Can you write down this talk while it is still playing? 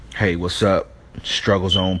Hey, what's up?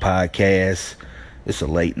 Struggle Zone Podcast. It's a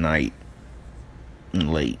late night.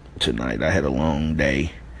 Late tonight. I had a long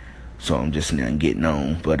day, so I'm just now getting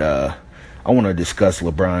on. But I want to discuss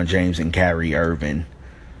LeBron James and Kyrie Irving.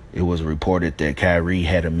 It was reported that Kyrie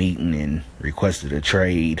had a meeting and requested a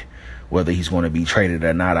trade. Whether he's going to be traded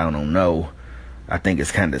or not, I don't know. I think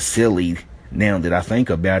it's kind of silly now that I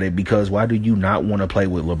think about it, because why do you not want to play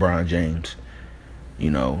with LeBron James? You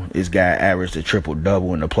know, this guy averaged a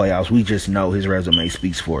triple-double in the playoffs. We just know his resume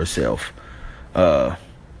speaks for itself.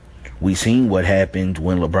 We seen what happened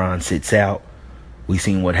when LeBron sits out. We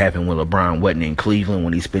seen what happened when LeBron wasn't in Cleveland,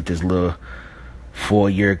 when he spent his little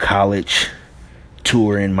 4-year college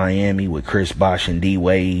tour in Miami with Chris Bosh and D.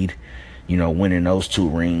 Wade, you know, winning those 2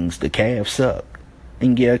 rings. The Cavs sucked.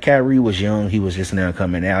 And yeah, Kyrie was young. He was just now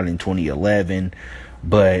coming out in 2011.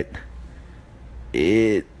 But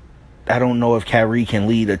I don't know if Kyrie can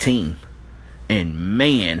lead a team. And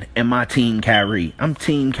man, am I Team Kyrie. I'm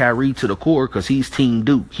Team Kyrie to the core, because he's Team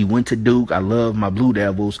Duke. He went to Duke. I love my Blue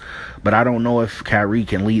Devils. But I don't know if Kyrie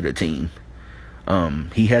can lead a team.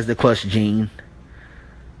 He has the clutch gene.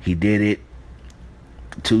 He did it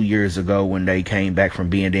 2 years ago when they came back from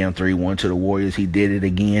being down 3-1 to the Warriors. He did it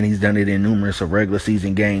again. He's done it in numerous of regular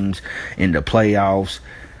season games, in the playoffs.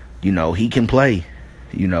 You know, he can play,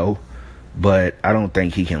 you know. But I don't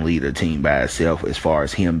think he can lead a team by himself as far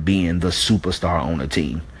as him being the superstar on a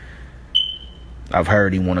team. I've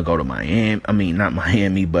heard he want to go to Miami. I mean, not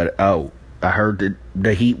Miami, but I heard that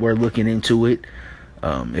the Heat were looking into it.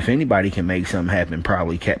 If anybody can make something happen,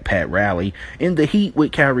 probably Pat Riley. And the Heat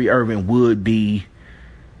with Kyrie Irving would be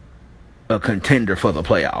a contender for the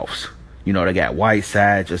playoffs. You know, they got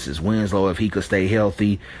Whiteside, Justice Winslow, if he could stay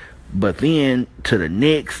healthy. But then to the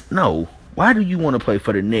Knicks, no. Why do you want to play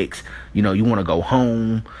for the Knicks? You know, you want to go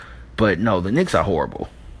home. But no, the Knicks are horrible.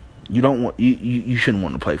 You don't want you shouldn't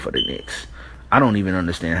want to play for the Knicks. I don't even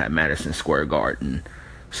understand how Madison Square Garden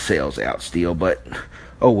sells out still, but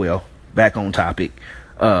oh well. Back on topic.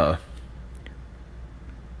 I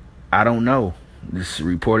don't know. It's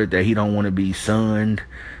reported that he don't want to be sunned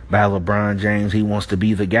by LeBron James. He wants to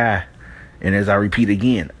be the guy. And as I repeat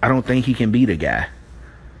again, I don't think he can be the guy.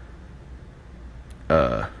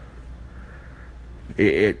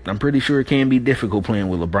 I'm pretty sure it can be difficult playing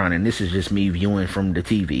with LeBron, and this is just me viewing from the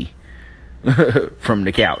TV, from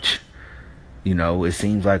the couch. You know, it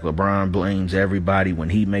seems like LeBron blames everybody when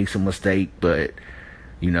he makes a mistake, but,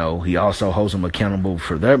 you know, he also holds them accountable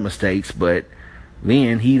for their mistakes, but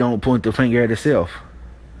then he don't point the finger at himself.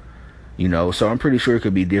 You know, so I'm pretty sure it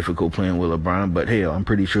could be difficult playing with LeBron, but hell, I'm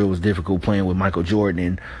pretty sure it was difficult playing with Michael Jordan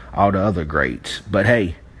and all the other greats. But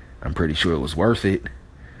hey, I'm pretty sure it was worth it.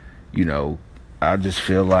 You know, I just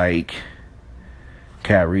feel like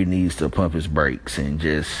Kyrie needs to pump his brakes and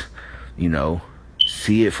just, you know,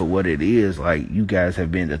 see it for what it is. Like, you guys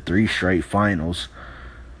have been to 3 straight finals.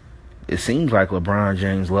 It seems like LeBron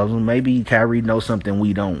James loves him. Maybe Kyrie knows something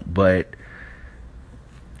we don't, but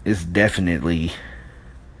it's definitely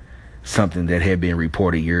something that had been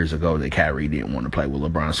reported years ago that Kyrie didn't want to play with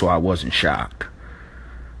LeBron, so I wasn't shocked.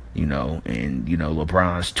 You know, and, you know,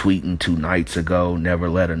 LeBron's tweeting 2 nights ago, never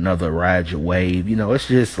let another ride your wave. You know, it's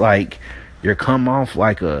just like you're come off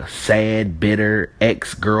like a sad, bitter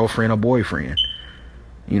ex-girlfriend or boyfriend.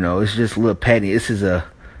 You know, it's just a little petty. This is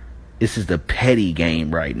the petty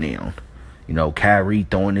game right now. You know, Kyrie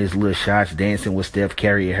throwing his little shots, dancing with Steph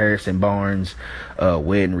Curry at Harrison Barnes'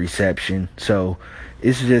 wedding reception. So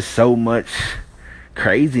it's just so much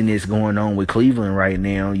craziness going on with Cleveland right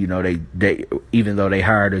now. You know, they even though they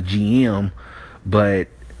hired a GM, but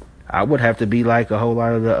I would have to be like a whole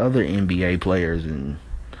lot of the other NBA players and,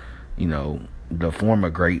 you know, the former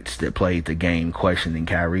greats that played the game, questioning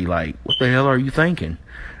Kyrie like, what the hell are you thinking?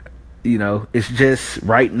 You know, it's just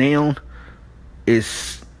right now,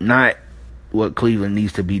 it's not what Cleveland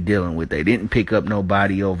needs to be dealing with. They didn't pick up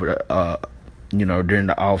nobody over you know, during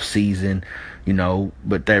the off season, you know,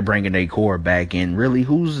 but they're bringing their core back in. Really,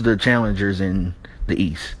 who's the challengers in the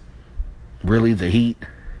East? Really, the Heat,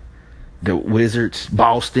 the Wizards,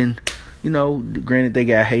 Boston. You know, granted they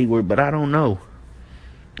got Hayward, but I don't know.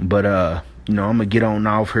 But you know, I'm gonna get on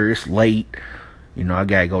off here. It's late. You know, I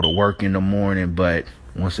gotta go to work in the morning. But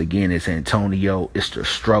once again, it's Antonio. It's the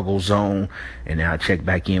struggle zone, and then I'll check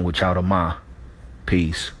back in with y'all tomorrow.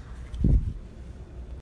 Peace.